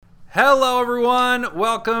Hello, everyone.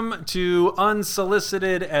 Welcome to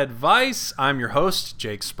Unsolicited Advice. I'm your host,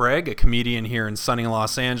 Jake Sprague, a comedian here in sunny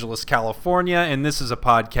Los Angeles, California, and this is a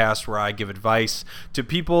podcast where I give advice to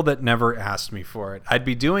people that never asked me for it. I'd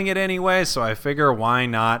be doing it anyway, so I figure why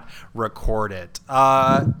not record it.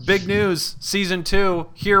 Big news, Season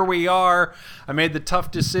 2, here we are. I made the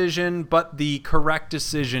tough decision, but the correct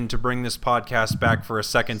decision to bring this podcast back for a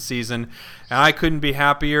second season, and I couldn't be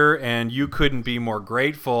happier, and you couldn't be more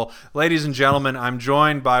grateful. Ladies and gentlemen, I'm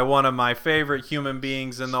joined by one of my favorite human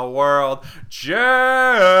beings in the world,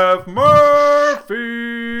 Jeff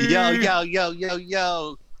Murphy.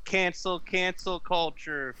 Yo. Cancel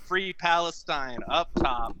culture. Free Palestine up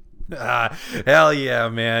top. Hell yeah,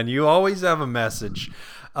 man. You always have a message.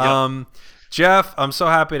 Yep. Jeff, I'm so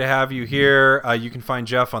happy to have you here. You can find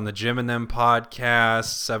Jeff on the Jim and Them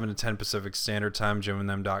podcast, 7 to 10 Pacific Standard Time,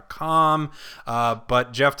 jimandthem.com.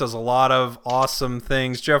 But Jeff does a lot of awesome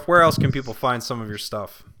things. Jeff, where else can people find some of your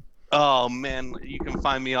stuff? Oh, man, you can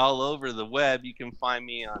find me all over the web. You can find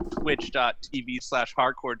me on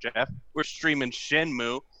twitch.tv/hardcorejeff. We're streaming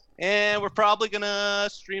Shenmue, and we're probably going to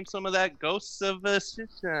stream some of that Ghosts of the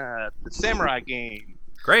Samurai game.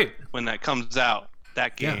 Great. When that comes out,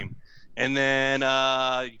 that game. Yeah. And then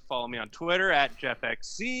you follow me on Twitter at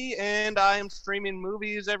JeffXC, and I am streaming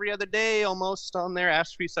movies every other day almost on there.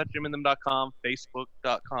 Asterpiece.jimandthem.com,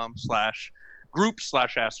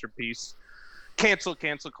 Facebook.com/group/Asterpiece. Cancel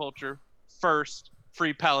culture first,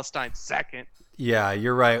 Free Palestine second. Yeah,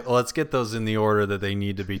 you're right. Well, let's get those in the order that they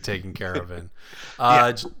need to be taken care of in.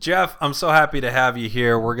 Jeff, I'm so happy to have you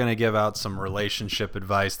here. We're going to give out some relationship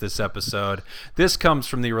advice this episode. This comes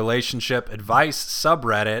from the Relationship Advice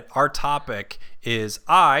subreddit. Our topic is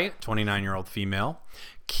 29-year-old female,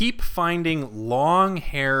 keep finding long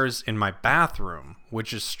hairs in my bathroom,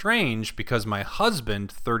 which is strange because my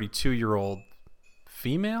husband, 32-year-old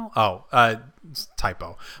female?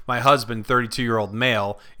 Typo. My husband, 32-year-old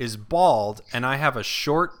male, is bald, and I have a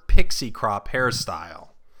short pixie crop hairstyle.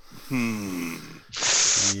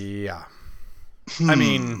 Yeah. I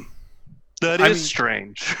mean... That is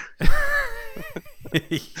strange.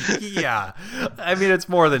 Yeah. I mean, it's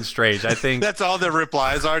more than strange. I think... That's all the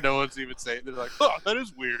replies are. No one's even saying. They're like, oh, that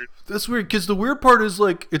is weird. That's weird, because the weird part is,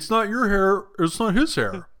 like, it's not your hair, it's not his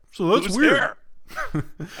hair. So that's weird. Hair.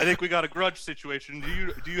 I think we got a grudge situation.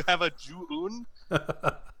 Do you have a Ju-un?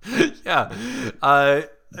 Yeah.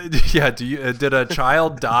 Did a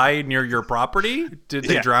child die near your property? Did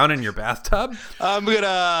they drown in your bathtub? I'm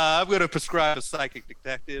gonna prescribe a psychic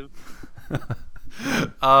detective.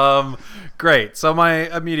 Great. So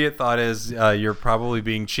my immediate thought is you're probably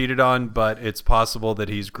being cheated on, but it's possible that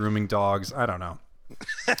he's grooming dogs. I don't know.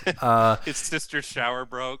 His sister's shower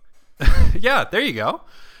broke. Yeah, there you go.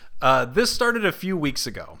 This started a few weeks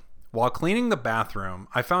ago. While cleaning the bathroom,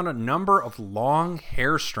 I found a number of long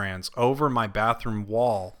hair strands over my bathroom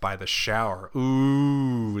wall by the shower.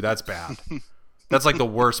 Ooh, that's bad. That's like the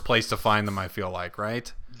worst place to find them, I feel like,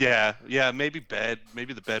 right? Yeah, maybe bed.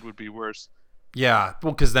 Maybe the bed would be worse. Yeah,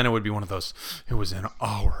 well, because then it would be one of those, it was in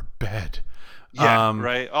our bed. Yeah,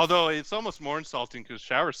 right. Although it's almost more insulting because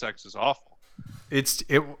shower sex is awful.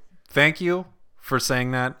 Thank you for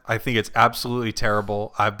saying that. I think it's absolutely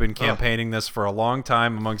terrible. I've been campaigning this for a long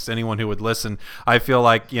time amongst anyone who would listen. I feel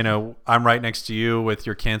like, I'm right next to you with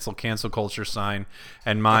your cancel culture sign,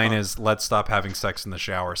 and mine is let's stop having sex in the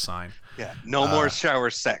shower sign. Yeah, no more shower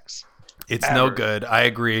sex. It's ever. No good. I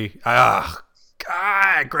agree. God,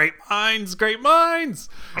 great minds.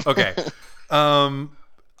 Okay.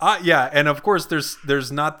 And of course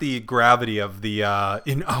there's not the gravity of the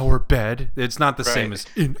in our bed. It's not the same as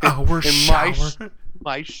in our shower.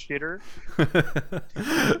 My shitter.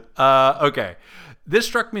 Okay. This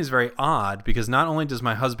struck me as very odd because not only does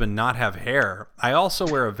my husband not have hair, I also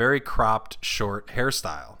wear a very cropped, short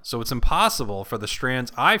hairstyle. So it's impossible for the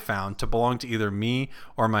strands I found to belong to either me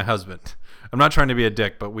or my husband. I'm not trying to be a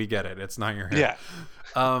dick, but we get it. It's not your hair. Yeah.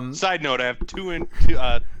 Side note, I have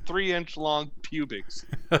 3-inch long pubics.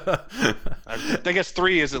 I guess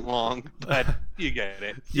 3 isn't long, but you get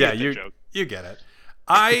it. You get it.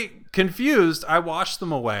 I washed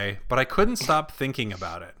them away, but I couldn't stop thinking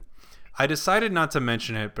about it. I decided not to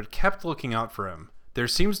mention it, but kept looking out for him. There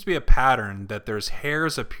seems to be a pattern that there's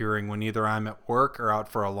hairs appearing when either I'm at work or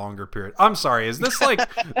out for a longer period. I'm sorry, is this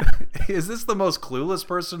is this the most clueless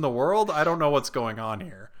person in the world? I don't know what's going on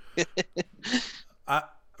here.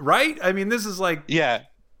 Right? I mean, this is like... Yeah.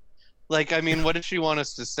 Like, I mean, what did she want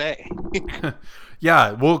us to say?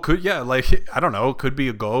 Yeah, well, I don't know, it could be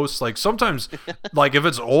a ghost. Like, sometimes, like, if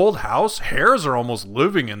it's old house, hairs are almost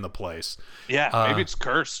living in the place. Yeah, maybe it's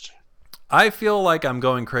cursed. I feel like I'm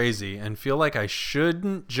going crazy and feel like I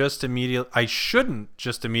shouldn't just immediately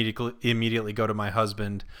go to my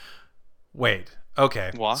husband. Wait.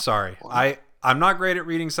 Okay. What? Sorry. What? I'm not great at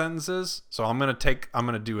reading sentences, so I'm going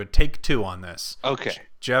to do a take 2 on this. Okay.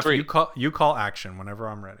 Jeff, 3. you call action whenever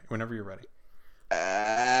I'm ready. Whenever you're ready.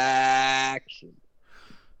 Action.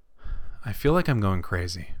 I feel like I'm going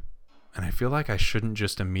crazy. And I feel like I shouldn't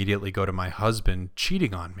just immediately go to my husband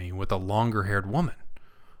cheating on me with a longer-haired woman.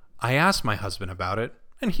 I asked my husband about it,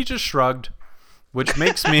 and he just shrugged, which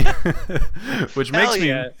makes me,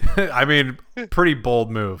 I mean, pretty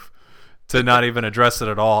bold move to not even address it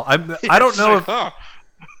at all. I don't know if,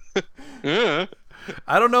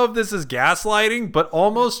 I don't know if this is gaslighting, but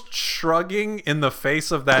almost shrugging in the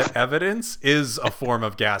face of that evidence is a form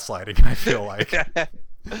of gaslighting, I feel like.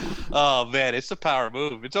 Oh man, it's a power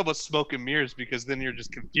move. It's almost smoke and mirrors because then you're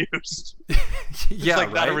just confused. Yeah, it's like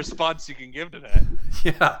right? not a response you can give to that.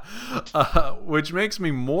 Yeah, which makes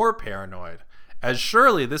me more paranoid. As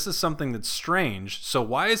surely this is something that's strange. So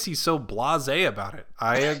why is he so blasé about it?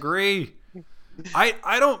 I agree.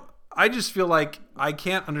 I just feel like I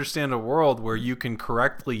can't understand a world where you can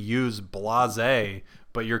correctly use blasé,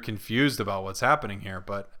 but you're confused about what's happening here.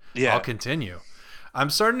 But Yeah. I'll continue. I'm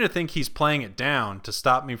starting to think he's playing it down to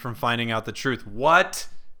stop me from finding out the truth. What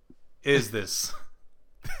is this?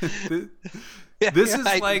 This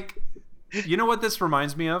is like, you know what this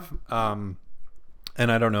reminds me of? And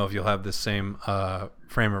I don't know if you'll have the same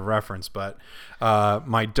frame of reference, but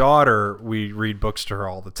my daughter, we read books to her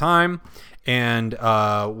all the time, and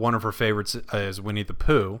one of her favorites is Winnie the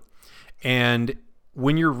Pooh. And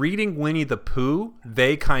when you're reading Winnie the Pooh,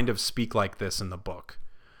 they kind of speak like this in the book.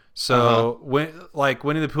 So when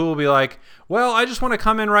Winnie the Pooh will be like, well, I just want to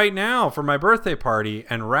come in right now for my birthday party.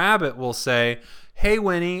 And Rabbit will say, hey,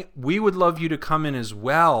 Winnie, we would love you to come in as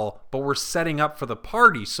well, but we're setting up for the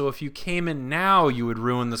party. So if you came in now, you would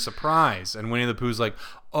ruin the surprise. And Winnie the Pooh's like,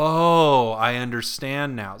 oh, I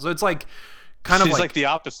understand now. So it's like kind She's of like the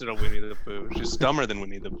opposite of Winnie the Pooh. She's dumber than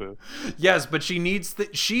Winnie the Pooh. Yes, but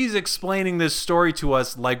she's explaining this story to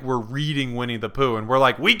us like we're reading Winnie the Pooh, and we're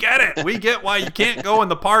like, we get it. We get why you can't go in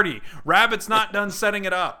the party. Rabbit's not done setting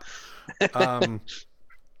it up.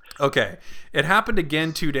 Okay, it happened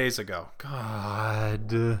again 2 days ago.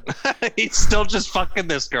 God. He's still just fucking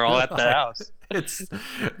this girl at the house. It's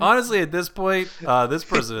honestly at this point, this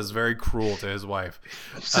person is very cruel to his wife.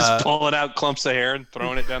 He's just pulling out clumps of hair and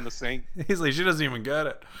throwing it down the sink. He's like, she doesn't even get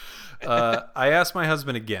it. I asked my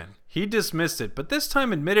husband again. He dismissed it, but this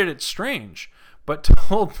time admitted it's strange, but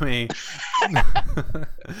told me.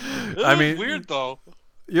 I mean, weird though.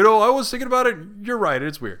 You know, I was thinking about it. You're right.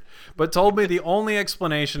 It's weird. But told me the only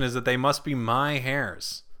explanation is that they must be my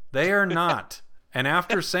hairs. They are not. And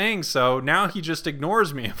after saying so, now he just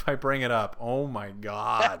ignores me if I bring it up. Oh, my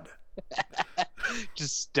God.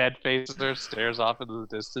 Just dead faces her, stares off into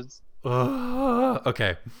the distance.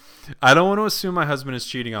 Okay. I don't want to assume my husband is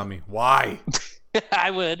cheating on me. Why? I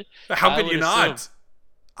would. How could you not?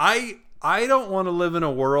 I don't want to live in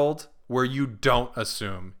a world where you don't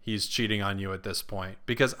assume he's cheating on you at this point,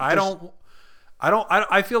 because I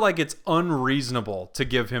feel like it's unreasonable to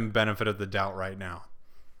give him benefit of the doubt right now.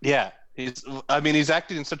 Yeah. He's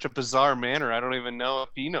acting in such a bizarre manner. I don't even know if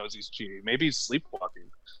he knows he's cheating. Maybe he's sleepwalking.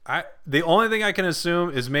 The only thing I can assume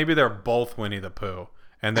is maybe they're both Winnie the Pooh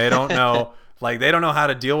and they don't know, they don't know how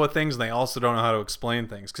to deal with things, and they also don't know how to explain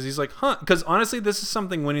things. Because he's like, because honestly, this is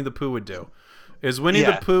something Winnie the Pooh would do. Winnie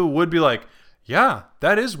the Pooh would be like, yeah,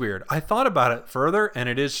 that is weird. I thought about it further, and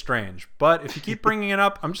it is strange. But if you keep bringing it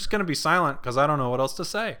up, I'm just going to be silent because I don't know what else to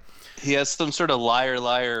say. He has some sort of liar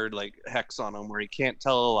hex on him where he can't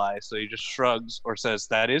tell a lie, so he just shrugs or says,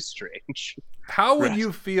 that is strange. How would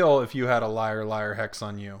you feel if you had a liar hex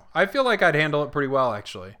on you? I feel like I'd handle it pretty well,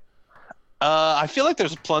 actually. I feel like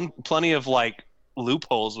there's plenty of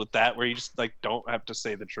loopholes with that where you just don't have to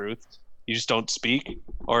say the truth. You just don't speak?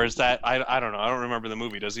 Or is that, I don't know. I don't remember the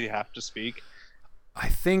movie. Does he have to speak? I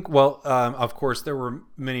think, of course, there were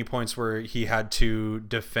many points where he had to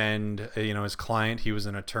defend, his client. He was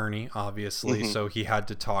an attorney, obviously, so he had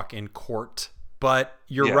to talk in court. But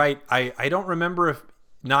you're right. I don't remember if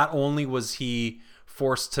not only was he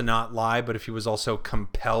forced to not lie, but if he was also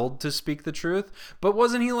compelled to speak the truth. But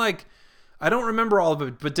wasn't he I don't remember all of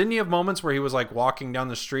it, but didn't he have moments where he was walking down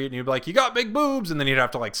the street and he'd be like, you got big boobs, and then he'd have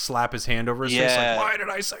to slap his hand over his face why did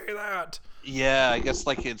I say that? Yeah, I guess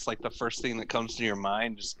it's the first thing that comes to your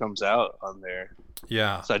mind just comes out on there.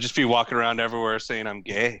 Yeah. So I'd just be walking around everywhere saying I'm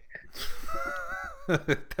gay.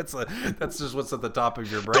 That's just what's at the top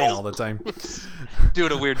of your brain all the time.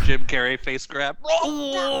 Doing a weird Jim Carrey face grab.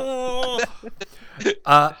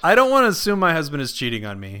 I don't want to assume my husband is cheating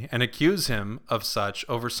on me and accuse him of such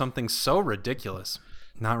over something so ridiculous.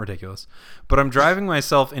 Not ridiculous. But I'm driving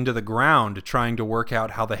myself into the ground trying to work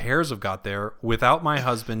out how the hairs have got there without my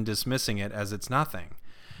husband dismissing it as it's nothing.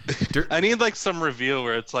 I need like some reveal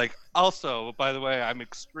where it's like, also, by the way, I'm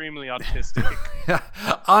extremely autistic.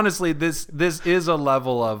 Honestly, this is a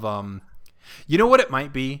level of you know what it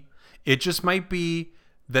might be? It just might be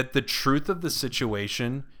that the truth of the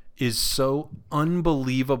situation is so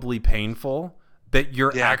unbelievably painful that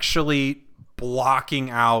you're actually blocking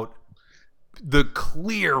out the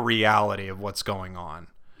clear reality of what's going on.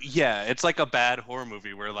 Yeah, it's like a bad horror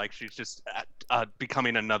movie where like she's just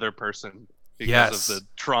becoming another person because of the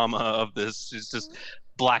trauma of this. She's just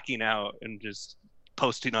blacking out and just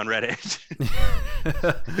posting on Reddit.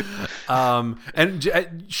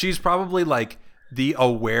 And she's probably like the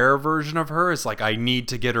aware version of her is like, I need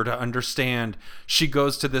to get her to understand. She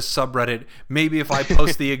goes to this subreddit. Maybe if I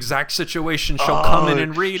post the exact situation, she'll come in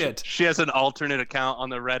and read it. She has an alternate account on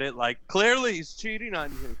the Reddit. Like, clearly he's cheating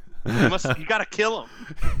on you. You gotta kill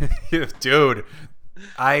him. Dude,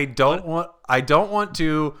 I don't want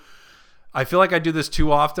to. I feel like I do this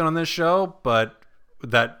too often on this show, but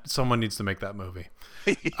that someone needs to make that movie.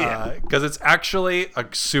 Because it's actually a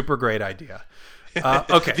super great idea.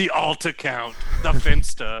 Okay. The alt account, the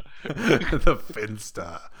Finsta. The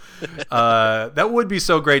Finsta. That would be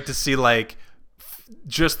so great to see, like,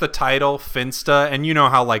 just the title, Finsta, and you know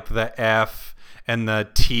how, like, the F and the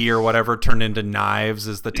T or whatever turned into knives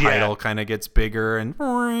as the title kind of gets bigger and...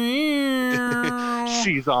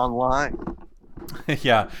 She's online.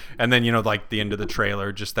 Yeah, and then, you know, like, the end of the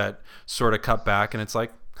trailer, just that sort of cut back, and it's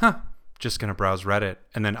like, just gonna browse Reddit,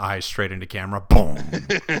 and then eyes straight into camera, boom.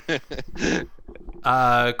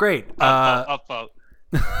 Great. Up.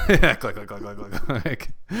 Click, click, click, click,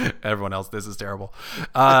 click. Everyone else, this is terrible.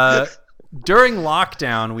 During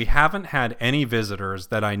lockdown, we haven't had any visitors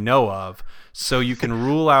that I know of, so you can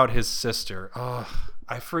rule out his sister. Oh,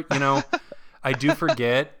 I do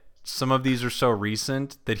forget some of these are so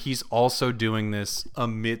recent that he's also doing this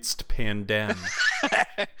amidst pandemic.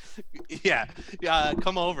 Yeah,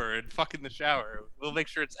 come over and fuck in the shower. We'll make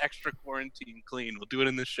sure it's extra quarantine clean. We'll do it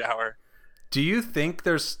in the shower. Do you think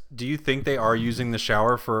they are using the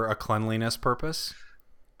shower for a cleanliness purpose?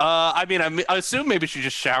 I mean, I assume maybe she's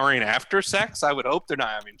just showering after sex. I would hope they're not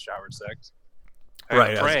having shower sex.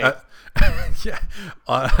 Right. Yeah.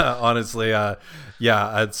 Honestly,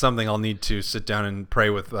 it's something I'll need to sit down and pray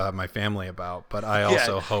with my family about. But I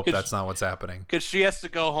also hope that's not what's happening. Because she has to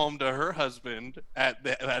go home to her husband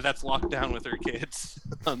that's locked down with her kids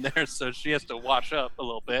on there, so she has to wash up a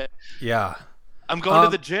little bit. Yeah. I'm going to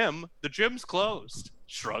the gym. The gym's closed.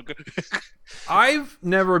 Shrug. I've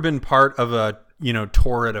never been part of a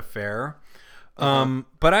torrid affair,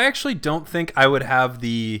 but I actually don't think I would have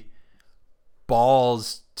the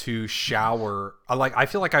balls to shower. I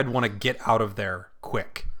feel like I'd want to get out of there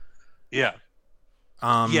quick. Yeah.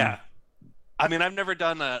 Yeah. I mean, I've never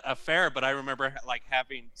done an affair, but I remember like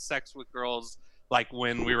having sex with girls like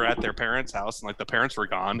when we were at their parents' house and like the parents were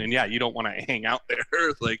gone, and yeah, you don't want to hang out there.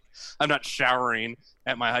 Like, I'm not showering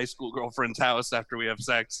at my high school girlfriend's house after we have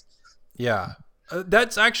sex. Yeah.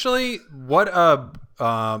 That's actually what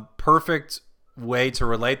a perfect way to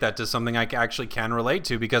relate that to something I actually can relate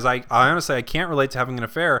to, because I honestly, I can't relate to having an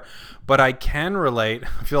affair, but I can relate.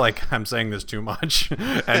 I feel like I'm saying this too much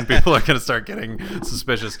and people are going to start getting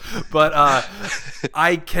suspicious, but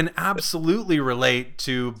I can absolutely relate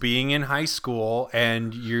to being in high school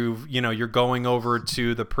and you're going over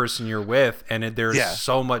to the person you're with, and there's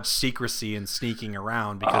so much secrecy and sneaking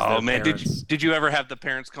around because parents... did you ever have the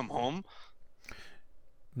parents come home?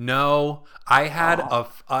 No, I had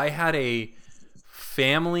a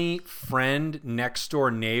family friend, next door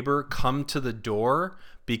neighbor, come to the door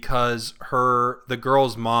because the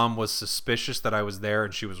girl's mom was suspicious that I was there,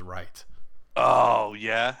 and she was right. Oh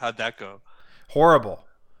yeah, how'd that go? Horrible.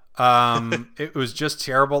 It was just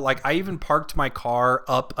terrible. Like, I even parked my car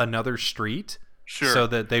up another street so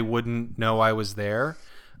that they wouldn't know I was there.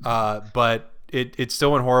 But it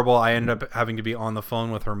still went horrible. I ended up having to be on the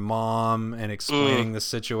phone with her mom and explaining the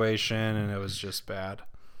situation, and it was just bad.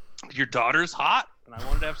 Your daughter's hot, and I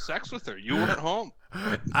wanted to have sex with her. You weren't home.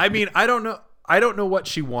 I mean, I don't know what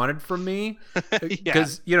she wanted from me,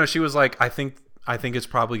 because she was like, I think it's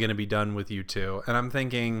probably going to be done with you two, and I'm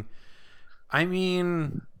thinking, I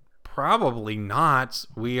mean, probably not.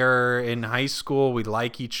 We are in high school. We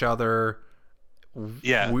like each other.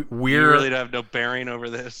 Yeah, we really don't have no bearing over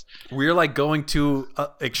this. We're like going to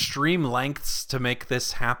extreme lengths to make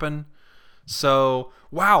this happen. So,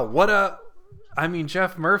 wow, what a I mean,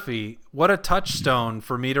 Jeff Murphy, what a touchstone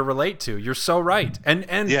for me to relate to. You're so right.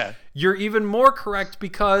 And Yeah. you're even more correct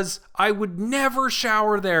because I would never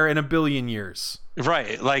shower there in a billion years.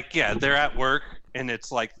 Right. Like, yeah, they're at work and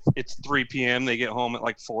it's 3 p.m. They get home at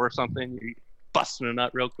like 4 or something. You're busting a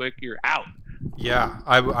nut real quick. You're out. Yeah,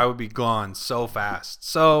 I would be gone so fast.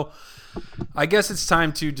 So I guess it's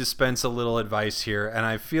time to dispense a little advice here. And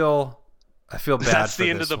I feel bad for this one. That's the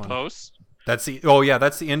end of the post? That's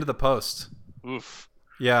the end of the post. Oof.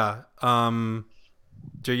 Yeah.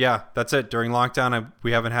 Yeah, that's it. During lockdown,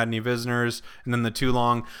 we haven't had any visitors. And then the too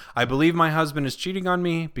long, I believe my husband is cheating on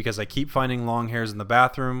me because I keep finding long hairs in the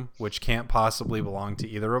bathroom, which can't possibly belong to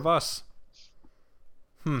either of us.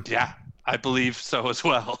 Yeah, I believe so as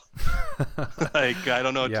well. Like, I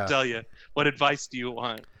don't know what to tell you. What advice do you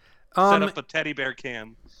want? Set up a teddy bear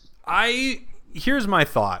cam. Here's my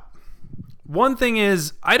thought. One thing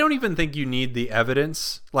is, I don't even think you need the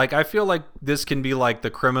evidence. Like, I feel like this can be like the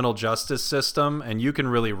criminal justice system, and you can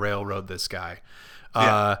really railroad this guy.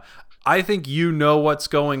 Yeah. I think you know what's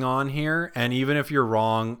going on here, and even if you're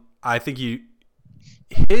wrong, I think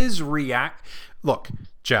Look,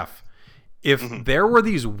 Jeff, if there were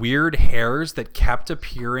these weird hairs that kept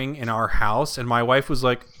appearing in our house, and my wife was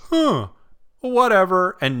like,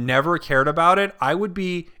 whatever, and never cared about it, I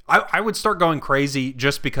would start going crazy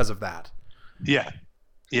just because of that. Yeah.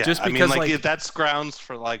 Just because, I mean, like that's grounds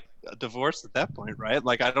for like a divorce at that point, right?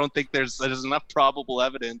 Like, I don't think there's enough probable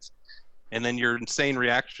evidence, and then your insane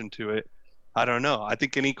reaction to it. I don't know. I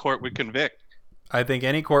think any court would convict. I think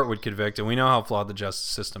any court would convict, and we know how flawed the justice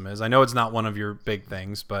system is. I know it's not one of your big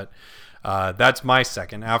things, but that's my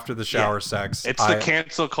second after the shower sex. It's the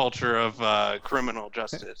cancel culture of criminal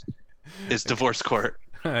justice. Is divorce court.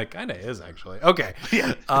 It kind of is, actually. Okay.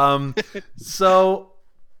 Yeah. So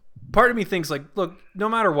part of me thinks, like, look, no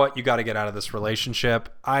matter what, you got to get out of this relationship.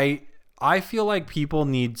 I feel like people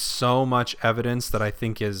need so much evidence that I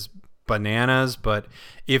think is bananas. But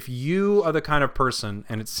if you are the kind of person,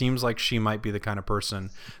 and it seems like she might be the kind of person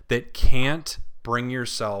that can't bring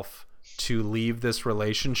yourself to leave this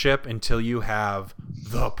relationship until you have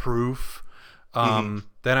the proof, then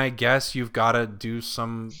I guess you've got to do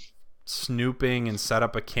some snooping and set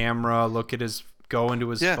up a camera, go into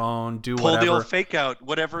his phone, do pull whatever. The old fake out,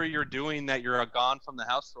 whatever you're doing that you're gone from the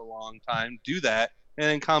house for a long time, do that and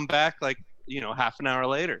then come back like, half an hour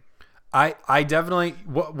later. I definitely,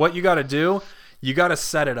 what you got to do, you got to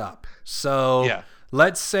set it up. So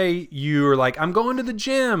let's say you're like, I'm going to the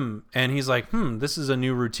gym, and he's like, this is a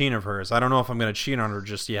new routine of hers. I don't know if I'm going to cheat on her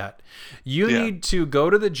just yet. You need to go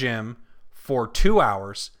to the gym for 2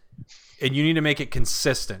 hours, and you need to make it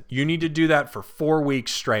consistent. You need to do that for 4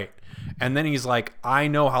 weeks straight. And then he's like, I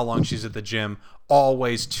know how long she's at the gym,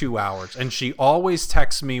 always 2 hours. And she always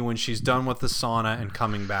texts me when she's done with the sauna and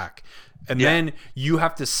coming back. And then you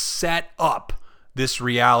have to set up this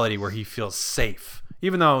reality where he feels safe,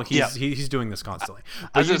 even though he's doing this constantly.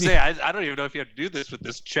 I was going to say, I don't even know if you have to do this with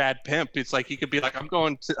this Chad pimp. It's like he could be like, I'm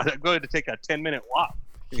going to take a 10-minute walk.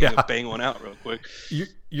 Bang one out real quick.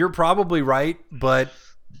 You're probably right, but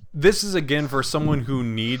this is, again, for someone who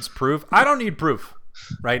needs proof. I don't need proof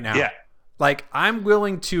right now. Yeah. Like, I'm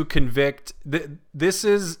willing to convict. This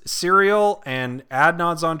is Serial and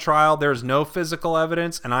Adnan's on trial. There's no physical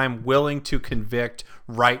evidence, and I'm willing to convict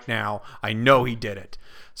right now. I know he did it.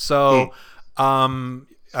 So, I don't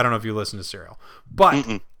know if you listen to Serial,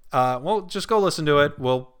 but well, just go listen to it.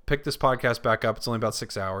 We'll pick this podcast back up. It's only about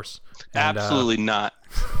 6 hours. And, absolutely not.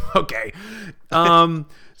 Okay.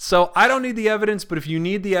 So I don't need the evidence, but if you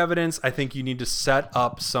need the evidence, I think you need to set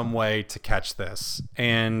up some way to catch this,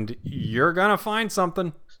 and you're going to find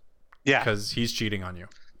something. Yeah. Because he's cheating on you.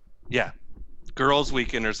 Yeah. Girls'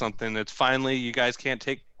 weekend or something. It's finally, you guys can't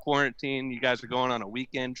take quarantine. You guys are going on a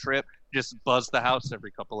weekend trip. Just buzz the house every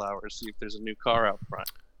couple hours. See if there's a new car out front.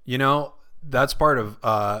 That's part of,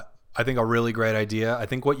 I think, a really great idea. I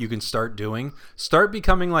think what you can start doing, start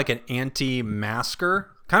becoming like an anti-masker,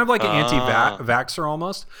 kind of like an anti-vaxxer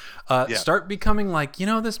almost. Start becoming like,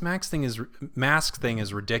 this mask thing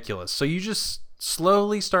is ridiculous. So you just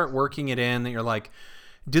slowly start working it in that you're like,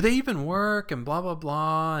 do they even work, and blah, blah,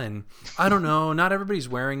 blah. And I don't know, not everybody's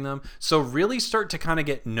wearing them. So really start to kind of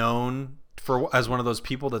get known as one of those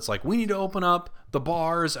people that's like, we need to open up the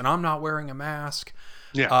bars and I'm not wearing a mask.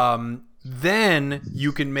 Yeah. then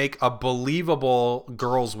you can make a believable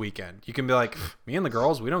girls' weekend. You can be like, me and the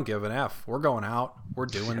girls, we don't give an F. We're going out. We're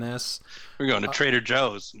doing this. We're going to Trader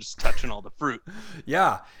Joe's and just touching all the fruit.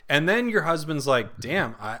 Yeah. And then your husband's like,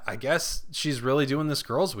 damn, I guess she's really doing this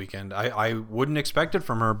girls' weekend. I wouldn't expect it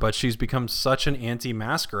from her, but she's become such an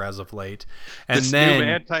anti-masker as of late. And this then new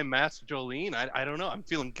anti-mask Jolene, I don't know. I'm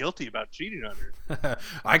feeling guilty about cheating on her.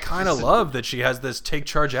 I kind of love that she has this take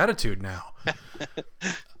charge attitude now.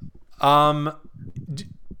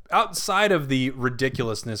 Outside of the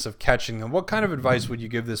ridiculousness of catching them, what kind of advice would you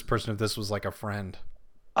give this person if this was like a friend?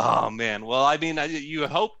 Oh man, well, I mean, you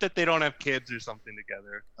hope that they don't have kids or something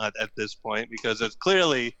together at this point, because it's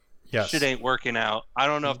clearly shit ain't working out. I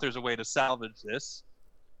don't know if there's a way to salvage this.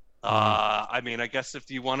 I mean, I guess if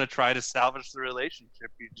you want to try to salvage the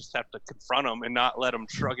relationship, you just have to confront them and not let them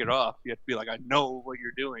shrug it off. You have to be like, I know what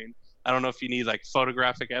you're doing. I don't know if you need like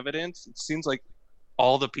photographic evidence. It seems like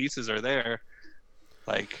all the pieces are there.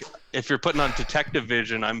 Like, if you're putting on detective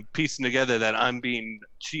vision, I'm piecing together that I'm being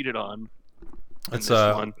cheated on. It's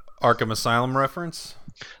a Arkham Asylum reference.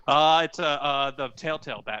 It's the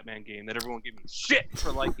Telltale Batman game that everyone gave me shit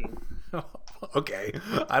for liking. Okay,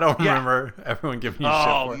 I don't remember everyone giving you shit for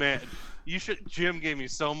it. Oh man, Jim gave me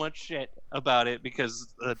so much shit about it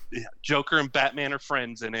because Joker and Batman are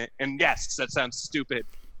friends in it, and yes, that sounds stupid.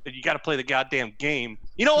 But you got to play the goddamn game.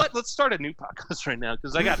 You know what? Let's start a new podcast right now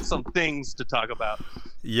because I got some things to talk about.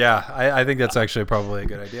 Yeah, I think that's actually probably a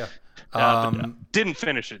good idea. Didn't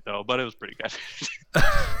finish it though, but it was pretty good.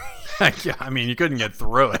 Yeah, I mean, you couldn't get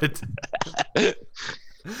through it. Okay.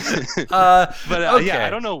 Yeah, I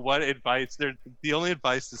don't know what advice. The only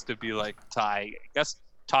advice is to be like, Ty, I guess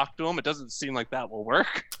talk to him. It doesn't seem like that will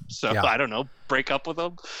work. So I don't know, break up with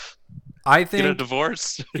him. I think get a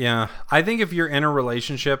divorce. Yeah, I think if you're in a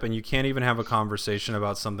relationship and you can't even have a conversation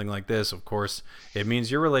about something like this, of course, it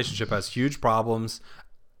means your relationship has huge problems.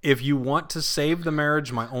 If you want to save the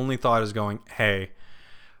marriage, my only thought is going, hey,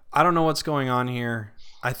 I don't know what's going on here.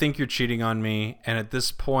 I think you're cheating on me. And at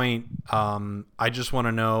this point, I just want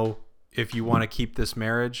to know if you want to keep this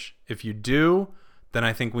marriage. If you do, then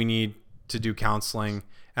I think we need to do counseling.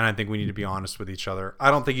 And I think we need to be honest with each other.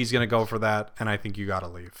 I don't think he's going to go for that. And I think you got to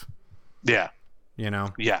leave. Yeah. You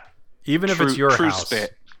know? Yeah. Even if it's your house.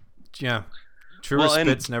 Spit. Yeah. True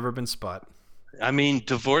spit's never been sput. I mean,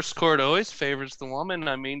 divorce court always favors the woman.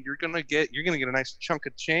 I mean, you're gonna get a nice chunk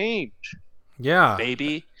of change. Yeah.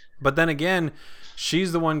 Baby. But then again,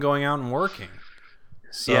 she's the one going out and working.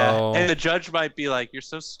 So... Yeah. And the judge might be like, you're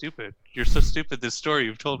so stupid. You're so stupid. This story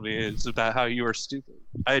you've told me is about how you are stupid.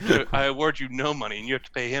 I award you no money and you have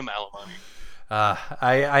to pay him alimony.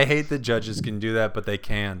 I hate that judges can do that, but they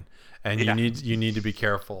can. And you need to be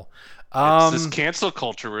careful. It's this cancel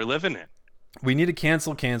culture we're living in. We need to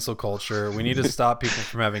cancel culture. We need to stop people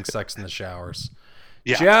from having sex in the showers.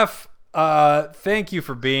 Yeah. Jeff, thank you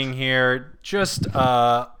for being here. Just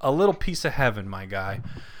a little piece of heaven, my guy.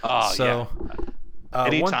 Oh, so,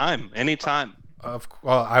 yeah. Anytime.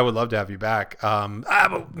 Well, I would love to have you back.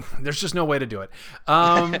 But there's just no way to do it.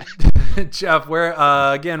 Jeff,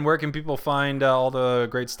 where can people find all the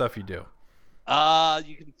great stuff you do?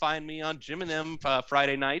 You can find me on Jim and Them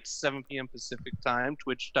Friday nights, 7 p.m. Pacific time,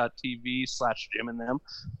 twitch.tv/Jim and Them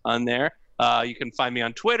on there. You can find me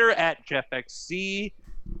on Twitter at JeffXC.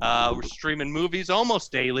 We're streaming movies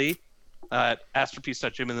almost daily at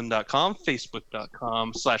asterpiece.jimandthem.com,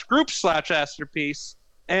 facebook.com/group/asterpiece.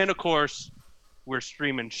 And of course, we're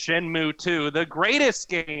streaming Shenmue 2, the greatest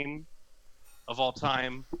game of all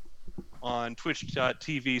time, on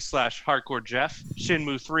twitch.tv/hardcorejeff.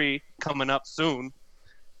 Shenmue 3 coming up soon.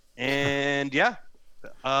 And yeah,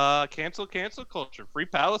 cancel culture. Free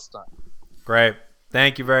Palestine. Great.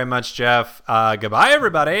 Thank you very much, Jeff. Goodbye,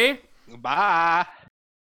 everybody. Bye.